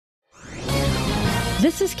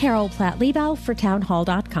This is Carol Platt Liebau for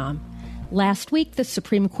townhall.com. Last week, the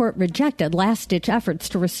Supreme Court rejected last-ditch efforts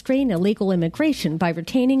to restrain illegal immigration by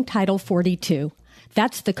retaining Title 42.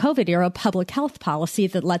 That's the COVID-era public health policy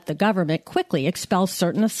that let the government quickly expel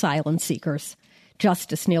certain asylum seekers.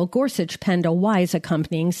 Justice Neil Gorsuch penned a wise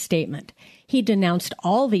accompanying statement. He denounced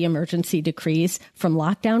all the emergency decrees, from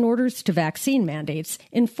lockdown orders to vaccine mandates,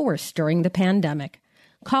 enforced during the pandemic,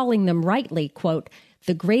 calling them rightly, quote,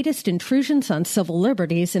 the greatest intrusions on civil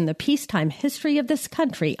liberties in the peacetime history of this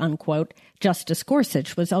country, unquote. Justice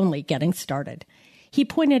Gorsuch was only getting started. He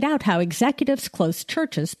pointed out how executives closed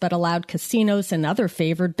churches but allowed casinos and other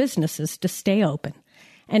favored businesses to stay open.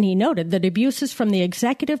 And he noted that abuses from the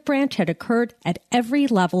executive branch had occurred at every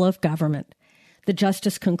level of government. The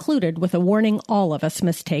justice concluded with a warning all of us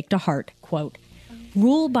must take to heart, quote,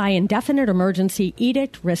 rule by indefinite emergency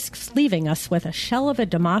edict risks leaving us with a shell of a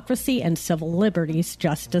democracy and civil liberties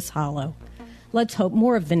just as hollow. Let's hope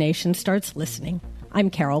more of the nation starts listening. I'm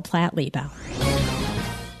Carol Platt Liebau.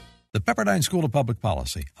 The Pepperdine School of Public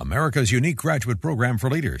Policy, America's unique graduate program for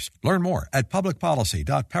leaders. Learn more at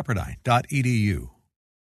publicpolicy.pepperdine.edu.